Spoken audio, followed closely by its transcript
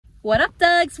What up,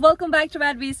 Dogs? Welcome back to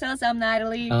Rad Resells. I'm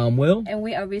Natalie. I'm Will. And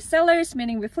we are resellers,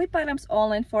 meaning we flip items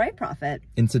online for a profit.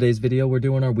 In today's video, we're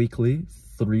doing our weekly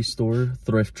 3-store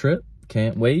thrift trip.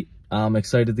 Can't wait. I'm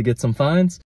excited to get some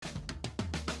finds.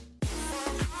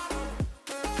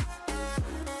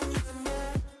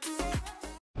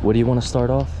 What do you want to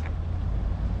start off?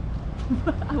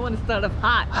 I want to start off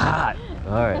hot. Hot.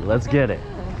 All right, let's get it.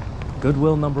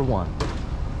 Goodwill number 1.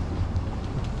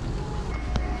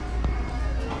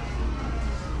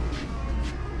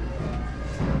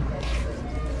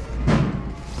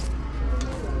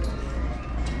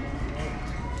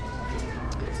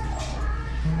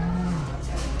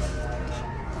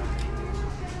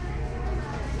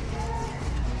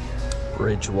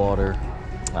 Bridgewater.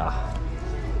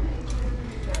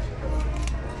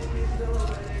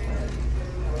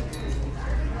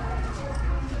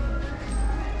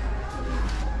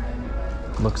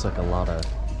 Looks like a lot of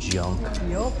junk.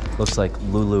 Yup. Looks like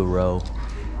Lulu Row.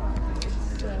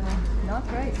 Not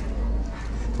great.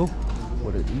 Oh,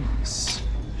 what are these?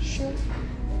 Shit.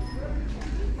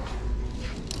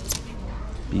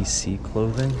 BC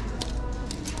clothing.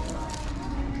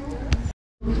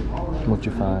 What'd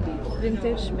you find?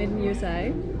 Vintage, made in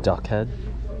USA. Duckhead.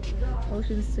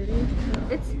 Ocean City.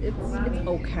 It's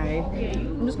okay.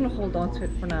 I'm just gonna hold on to it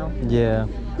for now. Yeah.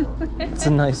 It's a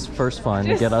nice first find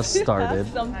to get us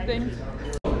started. Something.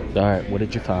 Alright, what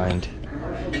did you find?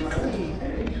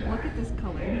 Look at this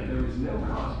color.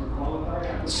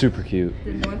 Super cute.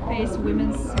 The North Face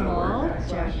women's small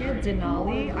jacket,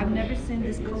 Denali. I've never seen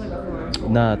this color before.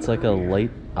 Nah, it's like a light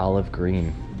olive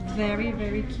green. Very,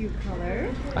 very cute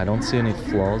color. I don't see any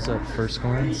flaws at first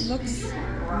glance. Looks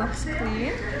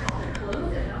clean.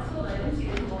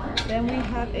 Then we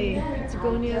have a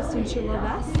Patagonia Cinchilla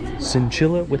vest.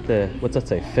 Cinchilla with the, what's that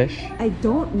say, fish? I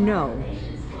don't know,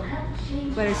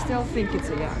 but I still think it's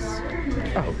a yes.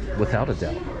 Oh, without a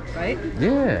doubt. Right?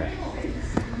 Yeah.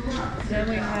 Then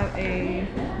we have a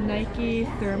Nike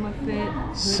Thermafit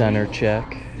hoodie Center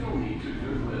check.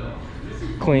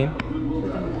 Clean.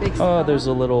 with a big Oh, spot. there's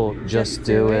a little just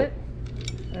do it.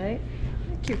 Right?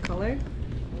 Cute color.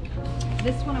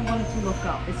 This one I wanted to look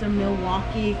up. It's a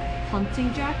Milwaukee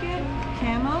hunting jacket,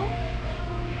 camo.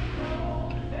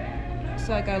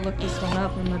 So I gotta look this one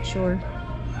up. I'm not sure.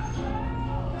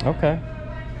 Okay.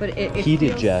 But it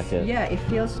Heated feels, jacket. Yeah, it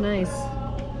feels nice.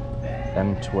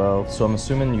 M12. So I'm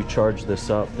assuming you charge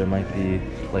this up. There might be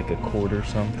like a cord or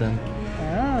something.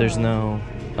 Oh. There's no...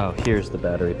 Oh, here's the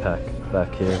battery pack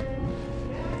back here.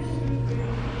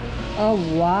 Oh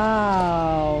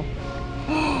wow.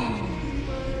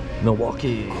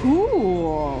 Milwaukee.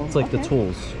 Cool. It's like the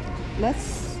tools.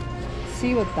 Let's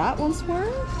see what that one's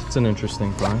worth. It's an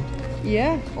interesting find.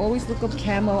 Yeah, always look up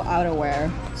camo outerwear.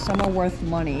 Some are worth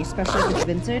money, especially if it's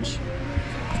vintage.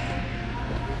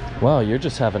 Wow, you're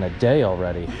just having a day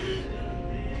already.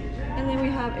 And then we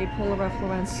have a Polo Ralph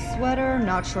Lauren sweater.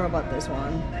 Not sure about this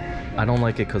one. I don't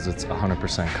like it because it's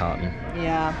 100% cotton.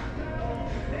 Yeah.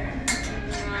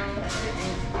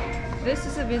 This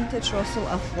is a vintage Resell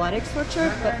athletic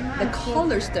sweatshirt, but the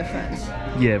color's different.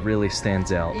 Yeah, it really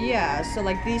stands out. Yeah, so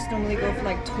like these normally go for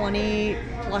like 20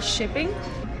 plus shipping.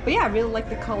 But yeah, I really like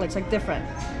the color. It's like different.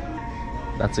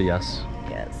 That's a yes.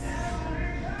 Yes.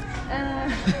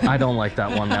 I don't like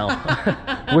that one now.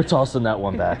 We're tossing that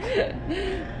one back.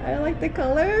 I like the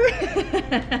color.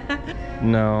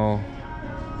 No.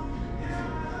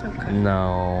 Okay.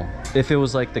 No. If it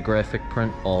was like the graphic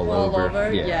print all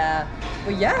over. Yeah.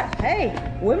 But yeah, hey,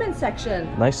 women's section.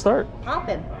 Nice start.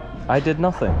 Poppin'. I did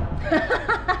nothing.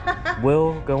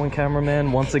 Will, going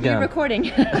cameraman once again. You're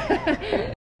recording.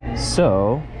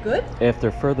 So, Good?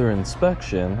 after further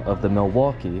inspection of the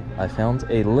Milwaukee, I found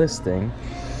a listing.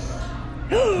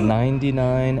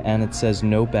 99 and it says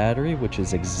no battery, which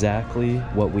is exactly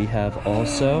what we have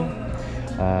also.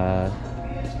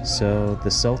 So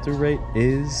the sell-through rate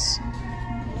is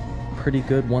pretty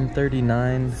good,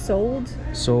 139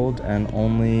 sold and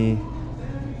only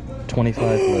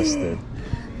 25 listed.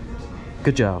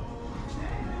 Good job.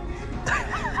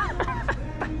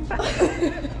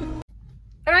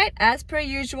 All right, as per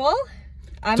usual,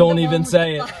 I'm Don't the even one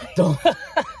say with it. the Don't.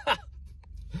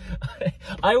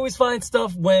 I always find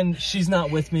stuff when she's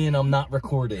not with me and I'm not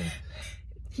recording.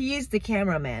 He is the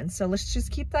cameraman, so let's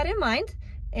just keep that in mind.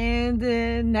 And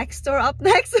next door up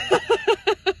next.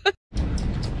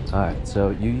 Alright,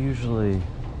 so you usually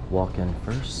walk in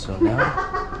first, so now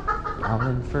I'm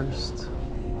in first.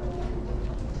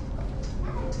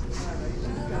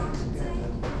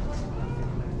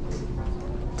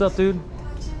 What's up, dude?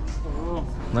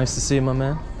 Nice to see you, my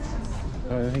man.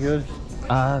 Anything good?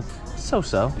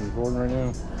 So-so. You're recording right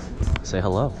now? Say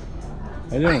hello.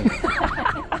 I don't.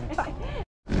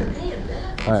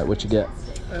 All right, what you get?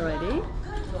 Alrighty.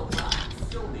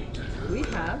 We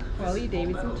have Harley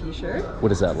Davidson t-shirt.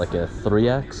 What is that, like a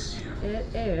 3X?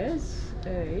 It is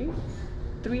a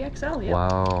 3XL, yeah.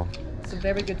 Wow. It's a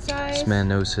very good size. This man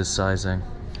knows his sizing.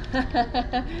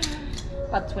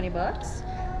 About 20 bucks.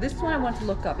 This one I want to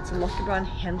look up. It's a Lucky Brown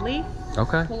Henley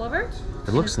pullover.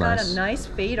 It looks nice. It's got a nice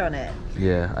fade on it.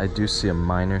 Yeah, I do see a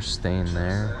minor stain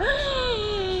there.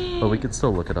 But we could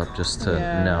still look it up just to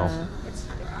know. It's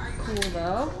cool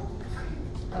though.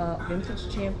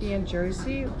 Vintage Champion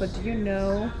jersey. But do you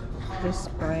know this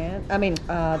brand? I mean,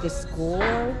 this school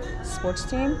sports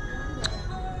team?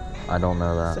 I don't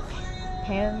know that. It's a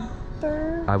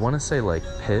Panther? I want to say like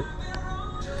Pitt.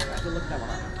 We'll look that one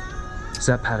up. Is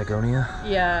that Patagonia?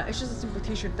 Yeah, it's just a simple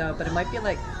t-shirt though, but it might be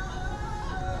like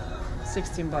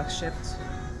 16 bucks shipped.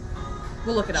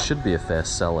 We'll look it up. Should be a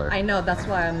fast seller. I know, that's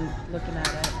why I'm looking at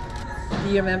it. Do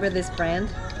you remember this brand?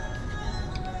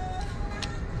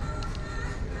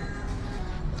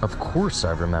 Of course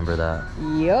I remember that.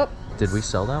 Yep. Did we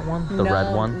sell that one? The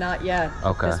red one? Not yet.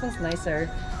 Okay. This one's nicer.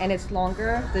 And it's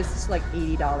longer. This is like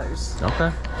 $80.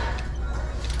 Okay.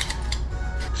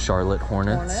 Charlotte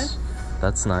Hornets.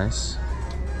 That's nice.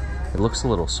 It looks a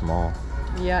little small.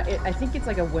 Yeah, I think it's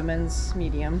like a women's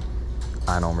medium.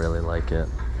 I don't really like it.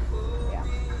 Yeah.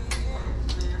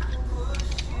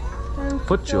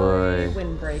 FootJoy.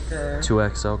 Windbreaker.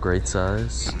 2XL, great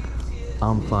size.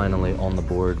 I'm finally on the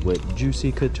board with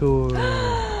Juicy Couture.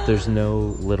 There's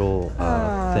no little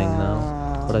thing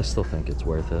though, but I still think it's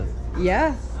worth it.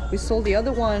 Yeah, we sold the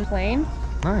other one plain.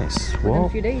 Nice. Within Well, a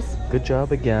few days. Good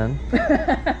job again.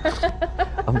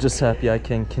 I'm just happy I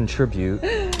can contribute.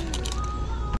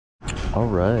 All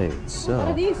right, so. What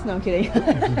are these? No, I'm kidding.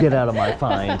 Get out of my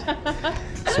find.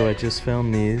 So I just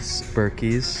found these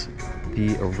Birkies,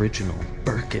 the original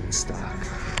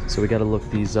Birkenstock. So we got to look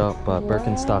these up, but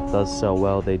Birkenstock does sell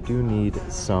well. They do need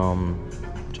some,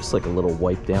 just like a little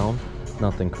wipe down,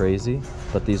 nothing crazy,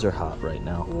 but these are hot right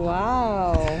now.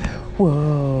 Wow.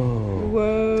 Whoa.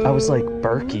 Whoa. I was like,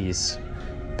 Birkies.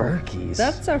 Birkies.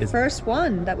 That's our first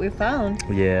one that we found.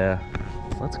 Yeah.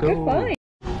 Let's go. Good find.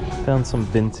 Found some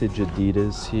vintage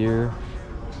Adidas here.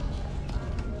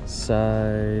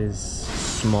 Size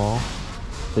small.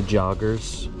 The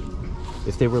joggers.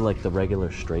 If they were like the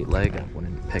regular straight leg, I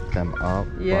wouldn't pick them up.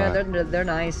 Yeah, they're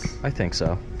nice. I think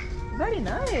so. Very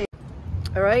nice.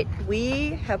 All right,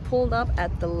 we have pulled up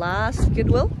at the last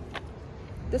Goodwill.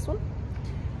 This one.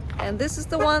 And this is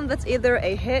the one that's either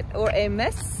a hit or a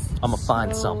miss. I'm gonna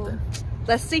find something.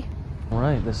 Let's see. All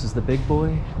right, this is the big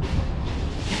boy.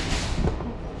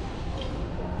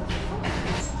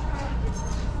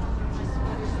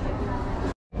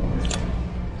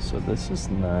 So this is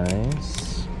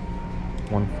nice.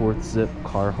 1/4 zip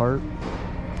Carhartt.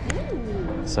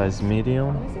 Ooh. Size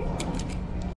medium.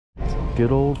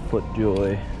 Good old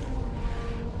FootJoy.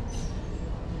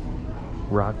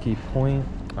 Rocky Point.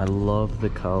 I love the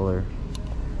color.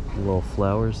 Little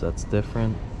flowers, that's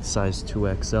different. Size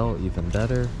 2XL, even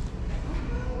better.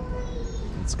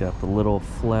 It's got the little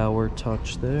flower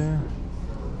touch there.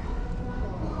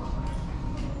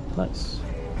 Nice.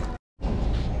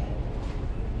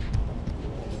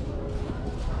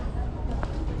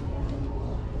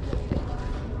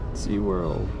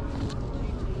 SeaWorld.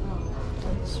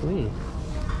 Sweet.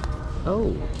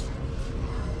 Oh.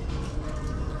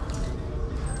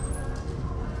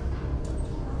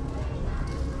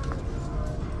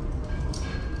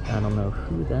 I don't know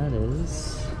who that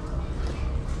is.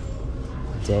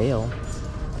 Dale.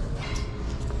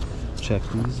 Check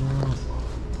these out.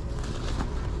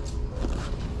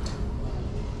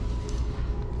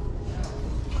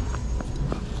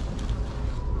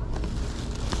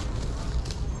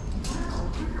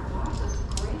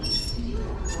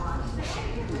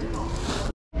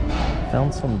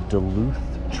 Found some Duluth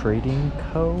Trading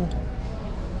Co.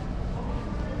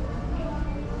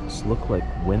 These look like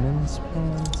women's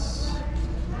pants.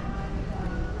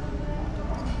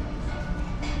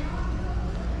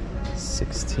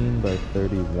 $16 by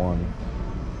 31.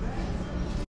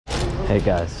 Hey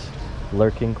guys,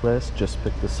 Lurking Class just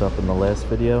picked this up in the last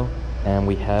video, and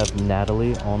we have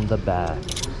Natalie on the back.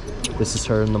 This is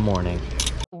her in the morning.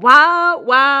 Wow,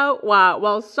 wow, wow.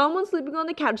 Well, someone's sleeping on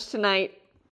the couch tonight.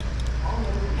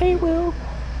 Hey, Will.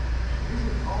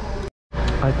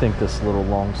 I think this little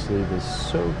long sleeve is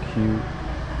so cute.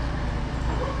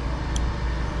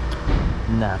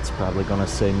 Nat's probably gonna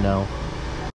say no.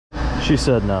 She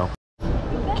said no.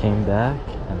 Came back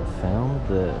and found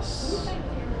this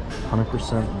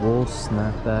 100% wool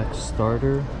snapback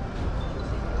starter.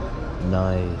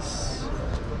 Nice.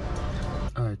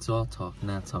 Alright, right, so I'll talk.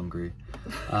 Nat's hungry.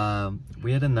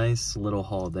 We had a nice little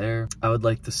haul there. I would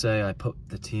like to say I put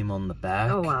the team on the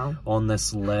back on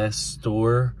this last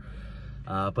store.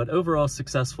 But overall,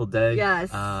 successful day.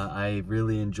 Yes. I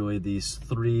really enjoy these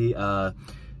three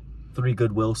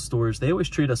Goodwill stores. They always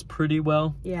treat us pretty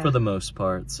well for the most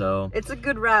part. So it's a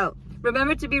good route.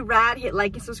 Remember to be rad, hit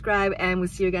like and subscribe, and we'll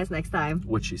see you guys next time.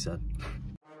 What she said.